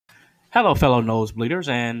Hello, fellow nosebleeders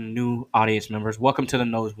and new audience members. Welcome to the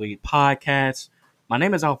Nosebleed Podcast. My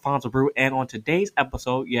name is Alfonso Brew, and on today's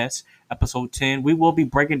episode, yes, episode 10, we will be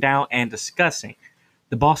breaking down and discussing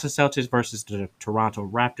the Boston Celtics versus the Toronto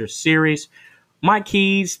Raptors series, my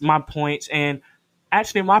keys, my points, and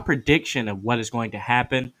actually my prediction of what is going to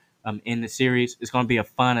happen in the series. It's going to be a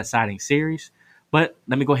fun, exciting series. But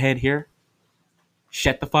let me go ahead here,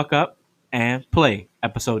 shut the fuck up, and play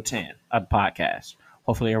episode 10 of the podcast.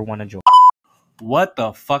 Hopefully, everyone enjoys. What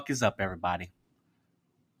the fuck is up, everybody?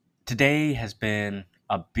 Today has been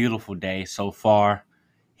a beautiful day so far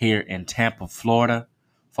here in Tampa, Florida.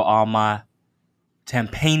 For all my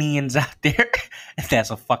Tampanians out there, if that's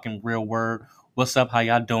a fucking real word. What's up? How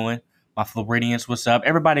y'all doing? My Floridians, what's up?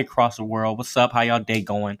 Everybody across the world, what's up? How y'all day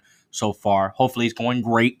going so far? Hopefully it's going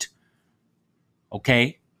great.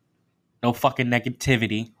 Okay? No fucking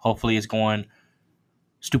negativity. Hopefully it's going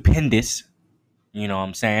stupendous. You know what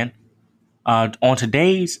I'm saying? On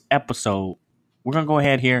today's episode, we're going to go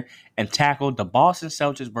ahead here and tackle the Boston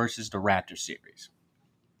Celtics versus the Raptors series.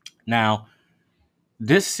 Now,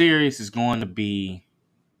 this series is going to be,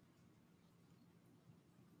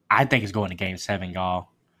 I think it's going to Game 7, y'all.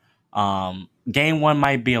 Game 1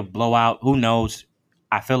 might be a blowout. Who knows?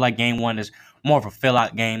 I feel like Game 1 is more of a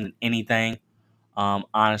fill-out game than anything,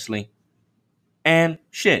 honestly. And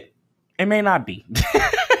shit, it may not be.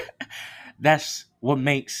 That's what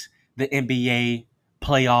makes the NBA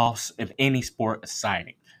playoffs of any sport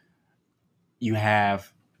exciting. You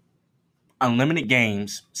have unlimited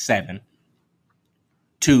games, 7,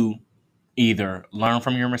 to either learn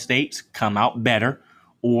from your mistakes, come out better,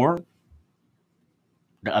 or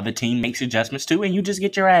the other team makes adjustments too, and you just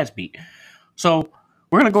get your ass beat. So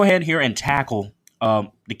we're going to go ahead here and tackle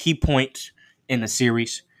the key points in the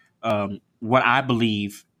series, what I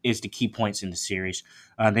believe is the key points in the series.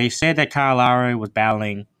 They said that Kyle Lowry was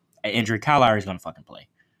battling an injury. Kyle Lowry is going to fucking play.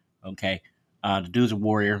 Okay? The dude's a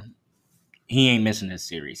warrior. He ain't missing this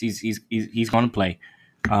series. He's going to play.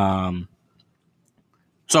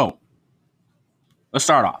 So let's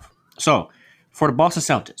start off. So for the Boston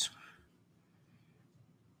Celtics,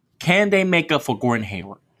 can they make up for Gordon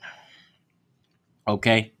Hayward?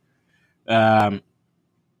 Okay. Them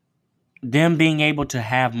being able to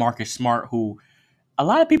have Marcus Smart, who a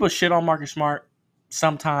lot of people shit on Marcus Smart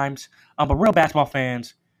sometimes, but real basketball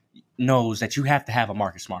fans knows that you have to have a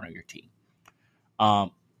Marcus Smart on your team.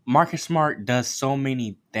 Marcus Smart does so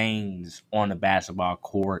many things on the basketball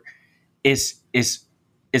court. It's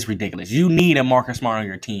ridiculous. You need a Marcus Smart on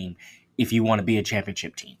your team if you want to be a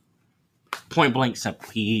championship team. Point blank simple.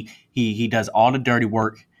 He does all the dirty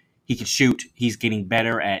work. He can shoot. He's getting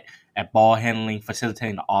better at ball handling,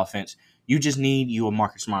 facilitating the offense. You just need you a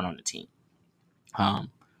Marcus Smart on the team.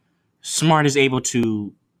 Smart is able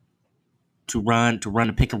to run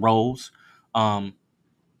the pick and rolls,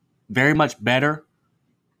 very much better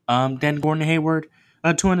than Gordon Hayward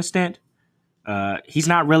to an extent. He's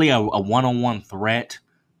not really a one-on-one threat,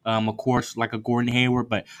 of course, like a Gordon Hayward,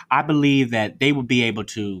 but I believe that they would be able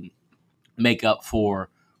to make up for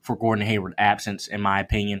Gordon Hayward's absence, in my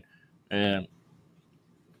opinion. I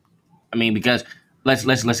mean, because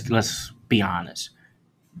let's be honest,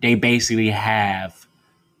 they basically have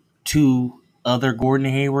two other Gordon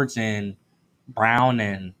Haywards in Brown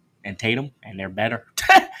and Tatum, and they're better.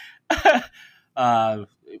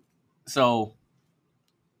 So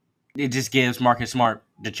it just gives Marcus Smart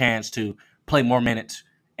the chance to play more minutes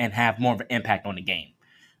and have more of an impact on the game.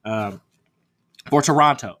 For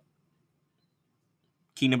Toronto,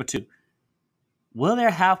 key number 2, will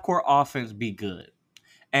their half-court offense be good?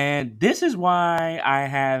 And this is why I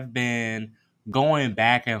have been going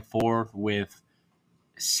back and forth with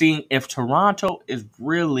seeing if Toronto is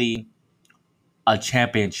really a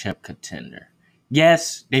championship contender.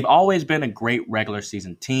 Yes, they've always been a great regular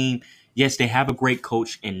season team. Yes, they have a great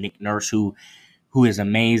coach in Nick Nurse who is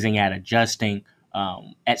amazing at adjusting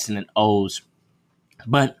X's and O's.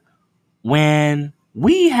 But when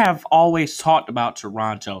we have always talked about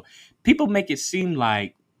Toronto, people make it seem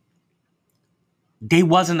like they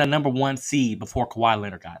wasn't a number 1 seed before Kawhi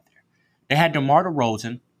Leonard got there. They had DeMar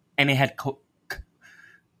DeRozan and they had Kyle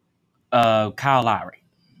Lowry.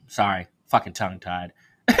 Sorry, fucking tongue-tied.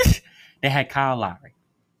 They had Kyle Lowry.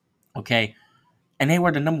 Okay? And they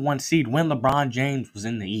were the number 1 seed when LeBron James was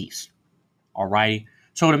in the East. Alrighty?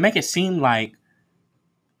 So to make it seem like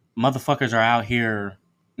motherfuckers are out here,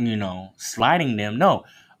 sliding them, no.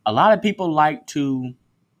 A lot of people like to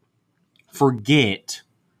forget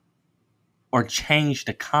or change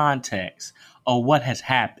the context of what has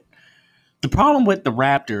happened. The problem with the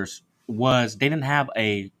Raptors was they didn't have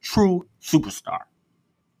a true superstar.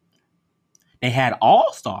 They had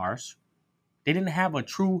all-stars, They didn't have a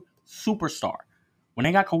true superstar. When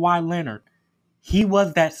they got Kawhi Leonard, he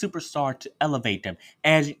was that superstar to elevate them.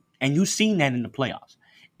 And you've seen that in the playoffs.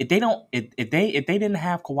 If they didn't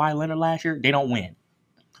have Kawhi Leonard last year, they don't win.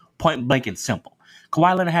 Point blank and simple.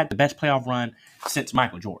 Kawhi Leonard had the best playoff run since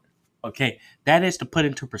Michael Jordan. Okay, that is to put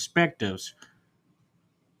into perspectives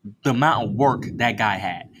the amount of work that guy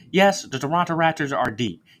had. Yes, the Toronto Raptors are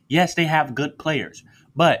deep. Yes, they have good players,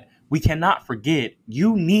 but we cannot forget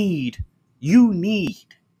you need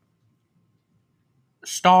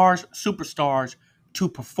stars, superstars to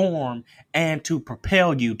perform and to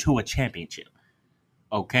propel you to a championship.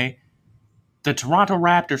 Okay? The Toronto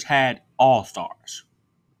Raptors had all-stars.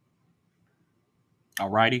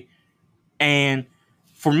 Alrighty? And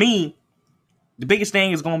for me, the biggest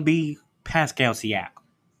thing is going to be Pascal Siakam.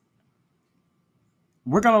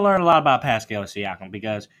 We're going to learn a lot about Pascal Siakam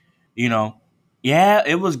because, yeah,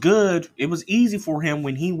 it was good. It was easy for him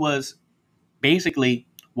when he was basically,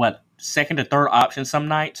 second or third option some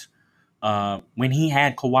nights when he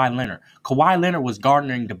had Kawhi Leonard. Kawhi Leonard was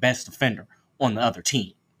garnering the best defender on the other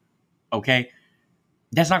team. Okay?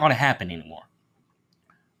 That's not going to happen anymore.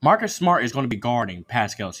 Marcus Smart is going to be guarding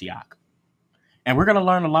Pascal Siakam. And we're going to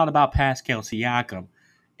learn a lot about Pascal Siakam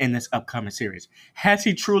in this upcoming series. Has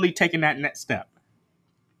he truly taken that next step?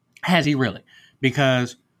 Has he really?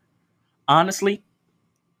 Because, honestly,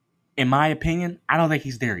 in my opinion, I don't think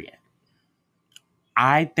he's there yet.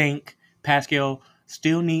 I think Pascal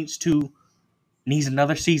still needs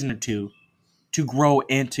another season or two to grow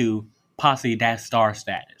into possibly that star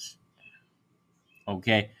status.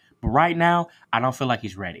 Okay? But right now, I don't feel like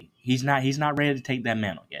he's ready. He's not ready to take that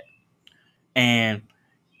mantle yet. And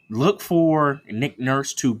look for Nick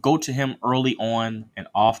Nurse to go to him early on and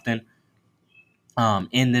often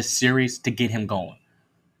in this series to get him going.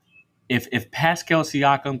 If Pascal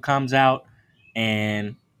Siakam comes out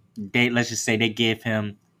and let's just say they give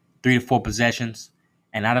him 3 to 4 possessions,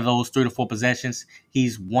 and out of those 3 to 4 possessions,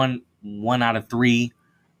 he's one out of 3,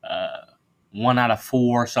 1 out of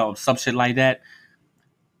 4, some shit like that.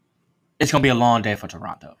 It's gonna be a long day for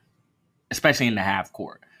Toronto, especially in the half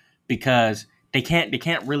court, because they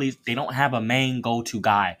don't have a main go-to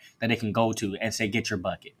guy that they can go to and say, get your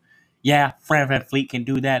bucket. Yeah, Fred VanVleet can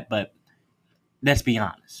do that, but let's be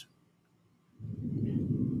honest.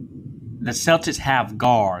 The Celtics have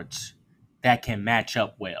guards that can match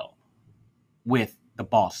up well with the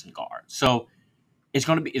Boston guards. So it's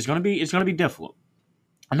gonna be difficult.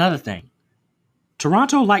 Another thing,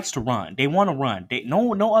 Toronto likes to run. They want to run.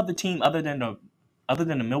 No other team other than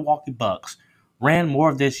the Milwaukee Bucks ran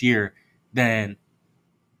more this year than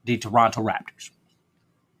the Toronto Raptors.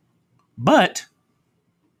 But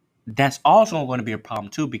that's also going to be a problem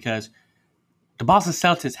too, because the Boston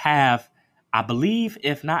Celtics have, I believe,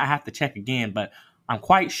 if not, I have to check again, but I'm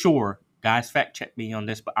quite sure, guys, fact check me on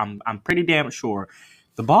this, but I'm pretty damn sure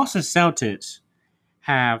the Boston Celtics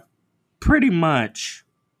have pretty much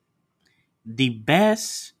the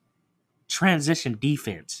best transition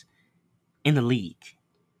defense in the league.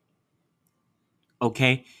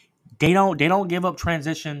 Okay? They don't give up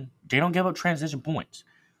transition points.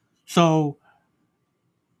 So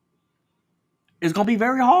it's going to be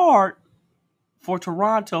very hard for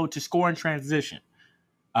Toronto to score in transition.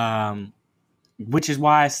 Which is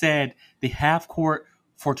why I said the half court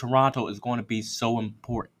for Toronto is going to be so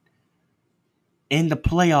important. In the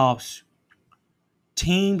playoffs,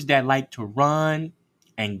 teams that like to run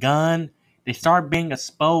and gun, they start being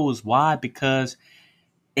exposed. Why? Because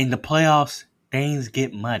in the playoffs, things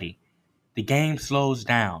get muddy. The game slows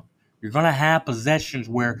down. You're going to have possessions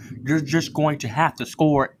where you're just going to have to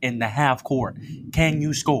score in the half court. Can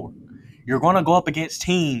you score? You're going to go up against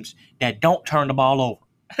teams that don't turn the ball over.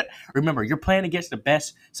 Remember, you're playing against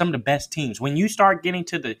some of the best teams. When you start getting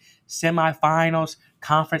to the semifinals,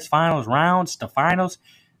 conference finals rounds, the finals,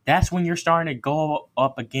 that's when you're starting to go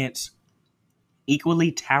up against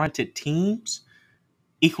equally talented teams,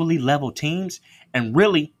 equally level teams, and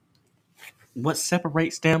really what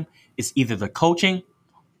separates them is either the coaching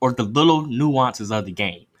or the little nuances of the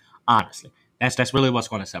game. Honestly, that's really what's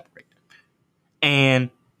going to separate them. And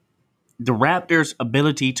the Raptors'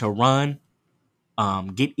 ability to run,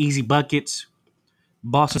 get easy buckets,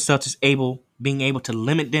 Boston Celtics being able to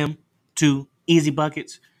limit them to easy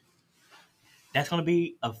buckets. That's going to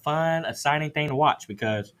be a fun, exciting thing to watch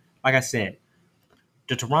because, like I said,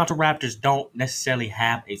 the Toronto Raptors don't necessarily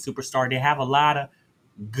have a superstar. They have a lot of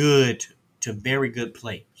good to very good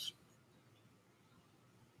players.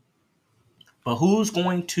 But who's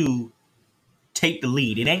going to take the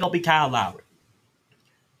lead? It ain't going to be Kyle Lowry.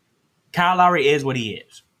 Kyle Lowry is what he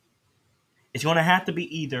is. It's going to have to be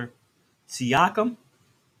either Siakam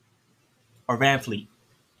or Van Fleet.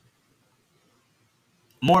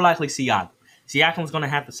 More likely Siakam. Siakam's going to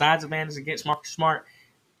have the size advantage against Marcus Smart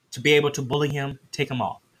to be able to bully him, take him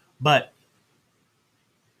off. But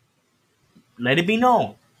let it be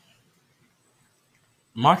known,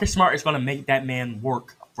 Marcus Smart is going to make that man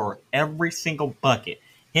work for every single bucket.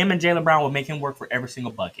 Him and Jaylen Brown will make him work for every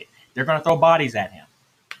single bucket. They're going to throw bodies at him.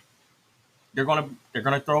 They're going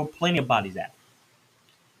to throw plenty of bodies at him.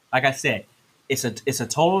 Like I said, it's a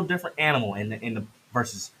total different animal in the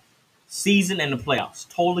versus season and the playoffs.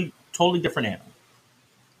 Totally different animal.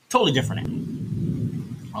 Totally different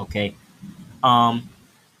animal. Okay.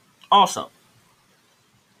 Also,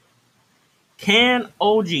 can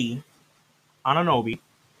OG Anunoby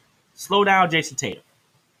slow down Jason Tatum?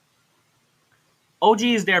 OG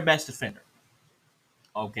is their best defender.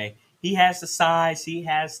 Okay. He has the size. He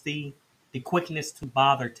has the quickness to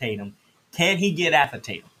bother Tatum. Can he get after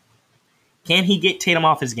Tatum? Can he get Tatum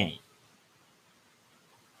off his game?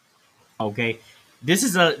 Okay. This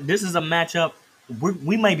is a matchup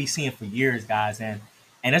we may be seeing for years, guys, and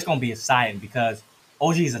it's gonna be exciting because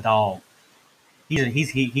OG is a dog. He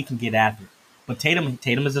can get after it. But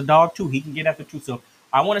Tatum is a dog too. He can get after it too. So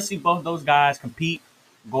I want to see both those guys compete,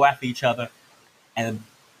 go after each other, and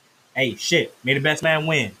hey, shit, may the best man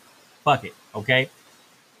win. Fuck it, okay?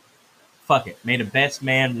 Fuck it. May the best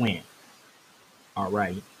man win. All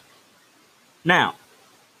right. Now,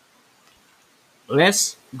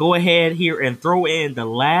 let's go ahead here and throw in the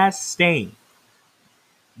last stain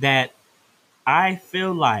that I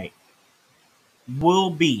feel like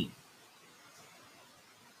will be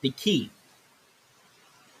the key,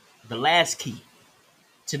 the last key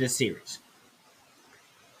to this series.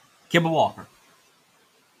 Kemba Walker.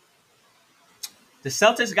 The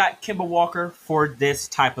Celtics got Kemba Walker for this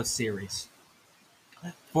type of series,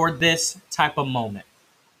 for this type of moment.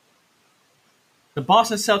 The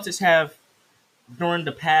Boston Celtics have, during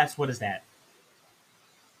the past, what is that?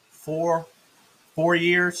 4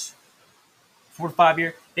 years, 4 to 5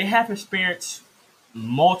 years, they have experienced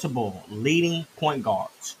multiple leading point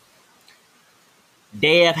guards.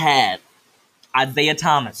 They have had Isaiah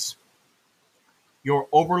Thomas, your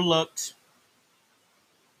overlooked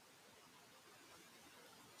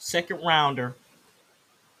second rounder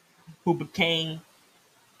who became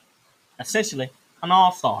essentially an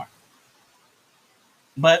all-star.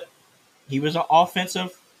 But he was an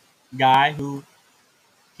offensive guy who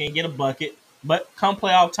can get a bucket. But come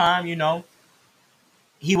playoff time,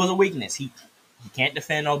 he was a weakness. He can't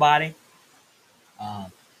defend nobody.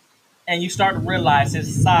 And you start to realize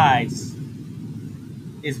his size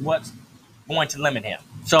is what's going to limit him.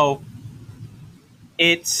 So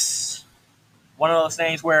it's one of those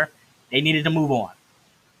things where they needed to move on.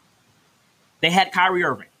 They had Kyrie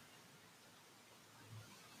Irving.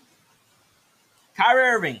 Kyrie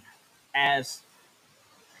Irving, as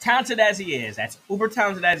talented as he is, as uber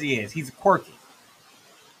talented as he is, he's quirky.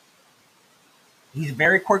 He's a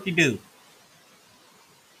very quirky dude.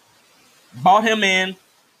 Bought him in.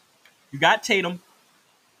 You got Tatum.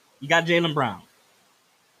 You got Jaylen Brown.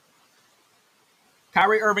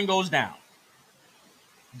 Kyrie Irving goes down.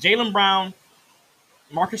 Jaylen Brown,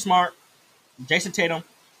 Marcus Smart, Jason Tatum,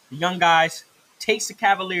 the young guys, takes the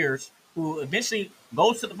Cavaliers, who eventually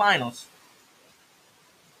goes to the finals,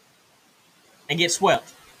 and get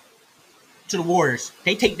swept to the Warriors.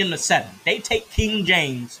 They take them to 7. They take King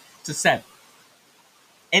James to 7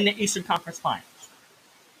 in the Eastern Conference Finals.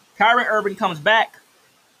 Kyrie Irving comes back,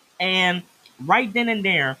 and right then and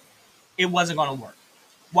there, it wasn't going to work.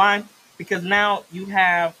 Why? Because now you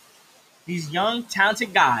have these young,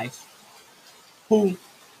 talented guys who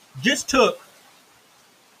just took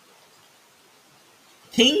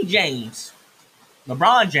King James,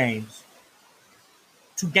 LeBron James,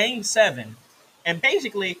 to Game 7, and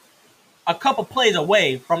basically a couple plays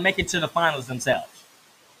away from making it to the finals themselves.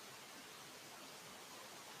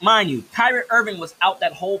 Mind you, Kyrie Irving was out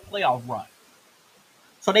that whole playoff run.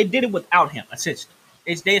 So they did it without him, essentially.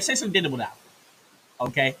 They essentially did it without him.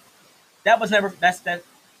 Okay?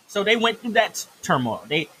 So they went through that turmoil.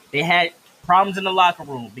 They had problems in the locker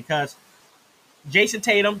room because Jason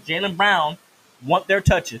Tatum, Jaylen Brown want their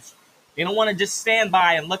touches. They don't want to just stand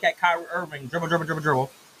by and look at Kyrie Irving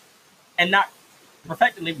dribble, and not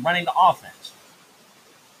perfectly running the offense.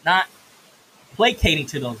 Not placating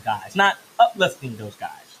to those guys. Not uplifting those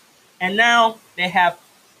guys. And now they have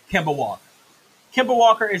Kemba Walker. Kemba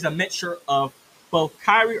Walker is a mixture of both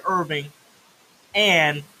Kyrie Irving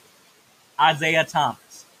and Isaiah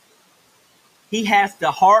Thomas. He has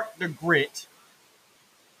the heart, the grit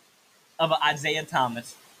of Isaiah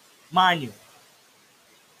Thomas. Mind you,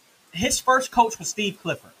 his first coach was Steve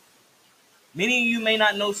Clifford. Many of you may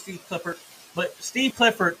not know Steve Clifford. But Steve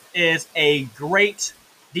Clifford is a great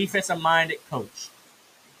defensive-minded coach.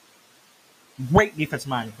 Great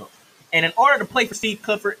defensive-minded coach. And in order to play for Steve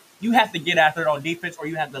Clifford, you have to get after it on defense, or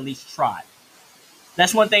you have to at least try.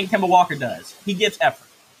 That's one thing Kemba Walker does. He gives effort.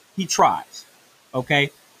 He tries.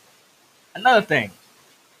 Okay? Another thing.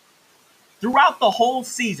 Throughout the whole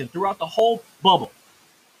season, throughout the whole bubble,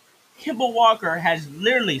 Kemba Walker has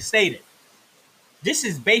literally stated, this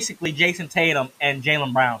is basically Jason Tatum and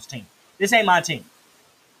Jaylen Brown's team. This ain't my team.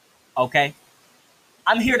 Okay?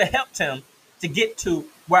 I'm here to help him to get to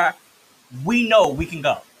where we know we can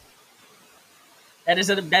go. That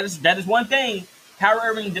is one thing Kyrie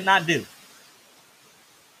Irving did not do.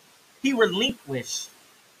 He relinquished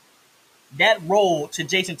that role to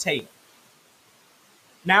Jason Tatum.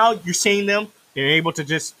 Now you're seeing them, they're able to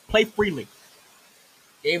just play freely.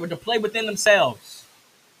 They're able to play within themselves.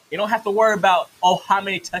 They don't have to worry about, how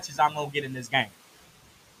many touches I'm going to get in this game.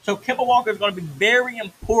 So Kemba Walker is going to be very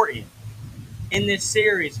important in this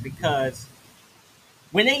series because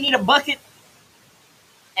when they need a bucket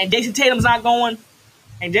and Jason Tatum's not going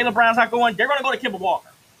and Jaylen Brown's not going, they're going to go to Kemba Walker.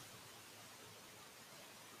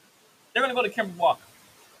 They're going to go to Kemba Walker.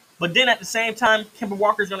 But then at the same time, Kemba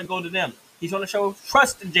Walker is going to go to them. He's going to show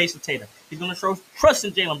trust in Jason Tatum. He's going to show trust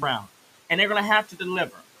in Jaylen Brown. And they're going to have to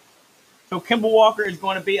deliver. So Kemba Walker is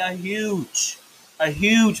going to be a huge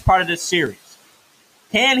part of this series.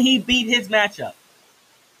 Can he beat his matchup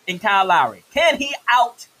in Kyle Lowry? Can he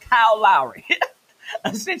out Kyle Lowry?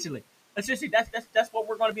 Essentially, that's what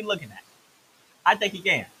we're going to be looking at. I think he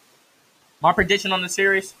can. My prediction on the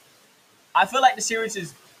series, I feel like the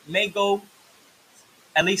series may go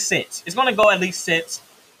at least 6. It's going to go at least 6.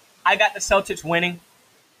 I got the Celtics winning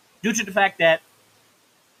due to the fact that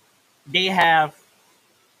they have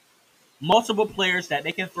multiple players that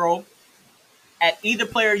they can throw at either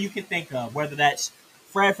player you can think of, whether that's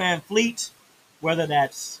Fred VanVleet, whether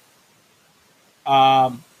that's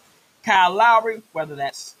Kyle Lowry, whether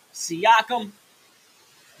that's Siakam.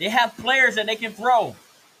 They have players that they can throw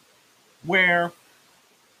where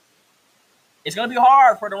it's going to be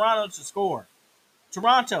hard for Toronto to score.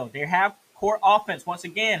 Toronto, they have court offense once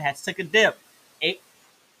again, has took a dip.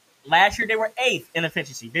 Last year they were 8th in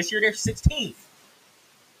efficiency. This year they're 16th.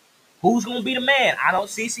 Who's going to be the man? I don't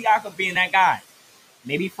see Siakam being that guy.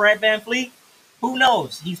 Maybe Fred VanVleet. Who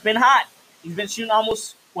knows? He's been hot. He's been shooting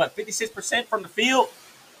almost, 56% from the field?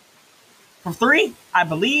 From 3? I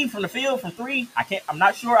believe from the field, from 3. I'm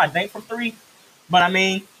not sure. I think from 3. But,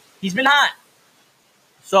 he's been hot.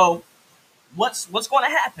 So, what's going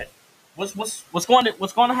to happen? What's going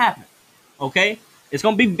to happen? Okay? It's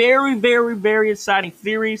going to be very, very, very exciting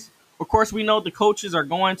series. Of course, we know the coaches are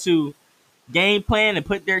going to game plan and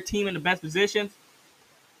put their team in the best positions.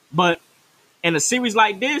 But in a series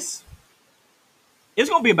like this, it's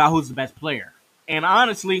going to be about who's the best player. And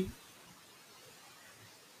honestly,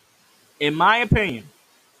 in my opinion,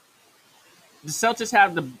 the Celtics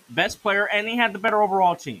have the best player and they have the better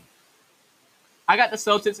overall team. I got the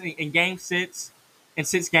Celtics in game 6, in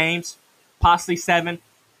 6 games, possibly 7.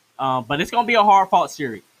 But it's going to be a hard-fought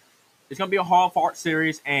series. It's going to be a hard-fought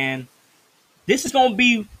series, and this is going to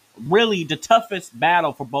be really the toughest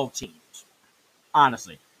battle for both teams,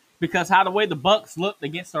 honestly. Because how the way the Bucks looked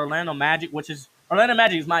against Orlando Magic, Orlando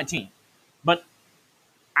Magic is my team. But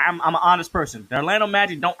I'm an honest person. The Orlando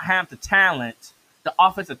Magic don't have the talent, the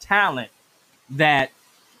offensive talent that,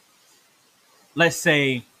 let's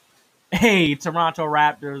say, a Toronto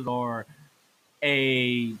Raptors or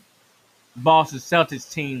a Boston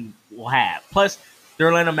Celtics team will have. Plus, the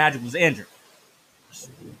Orlando Magic was injured.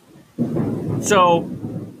 So,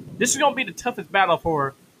 this is going to be the toughest battle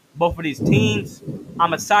for both of these teams.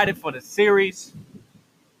 I'm excited for the series.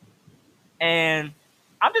 And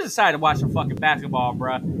I'm just excited to watch some fucking basketball,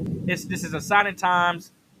 bro. This is exciting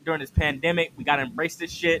times during this pandemic. We got to embrace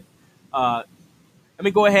this shit. Let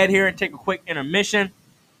me go ahead here and take a quick intermission.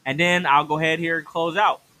 And then I'll go ahead here and close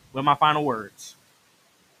out with my final words.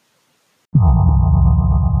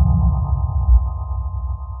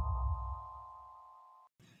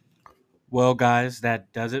 Well, guys,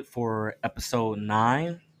 that does it for episode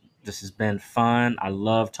 9. This has been fun. I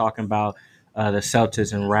love talking about the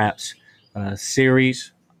Celtics and Raps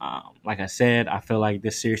series. Like I said, I feel like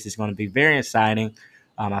this series is going to be very exciting.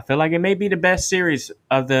 I feel like it may be the best series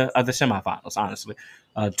of the semifinals. Honestly,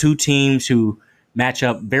 2 teams who match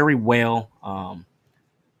up very well.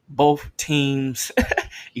 Both teams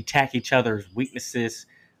attack each other's weaknesses,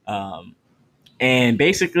 and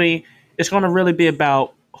basically, it's going to really be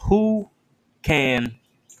about who can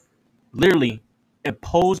literally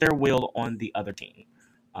impose their will on the other team.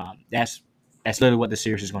 That's literally what the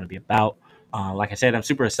series is going to be about. Like I said, I'm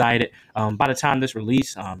super excited. By the time this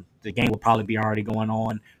release, the game will probably be already going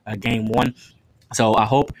on, game one. So I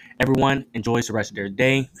hope everyone enjoys the rest of their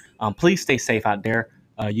day. Please stay safe out there.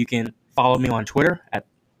 You can follow me on Twitter at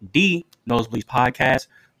the Nosebleeds Podcast.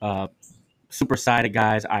 Super excited,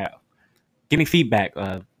 guys. Give me feedback.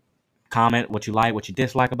 Comment what you like, what you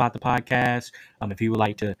dislike about the podcast. If you would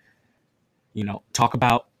like to, talk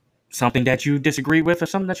about something that you disagree with or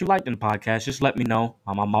something that you liked in the podcast, just let me know.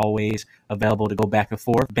 I'm always available to go back and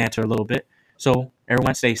forth, banter a little bit. So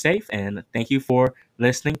everyone stay safe, and thank you for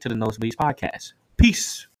listening to the Nosebleeds Podcast.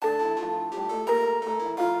 Peace.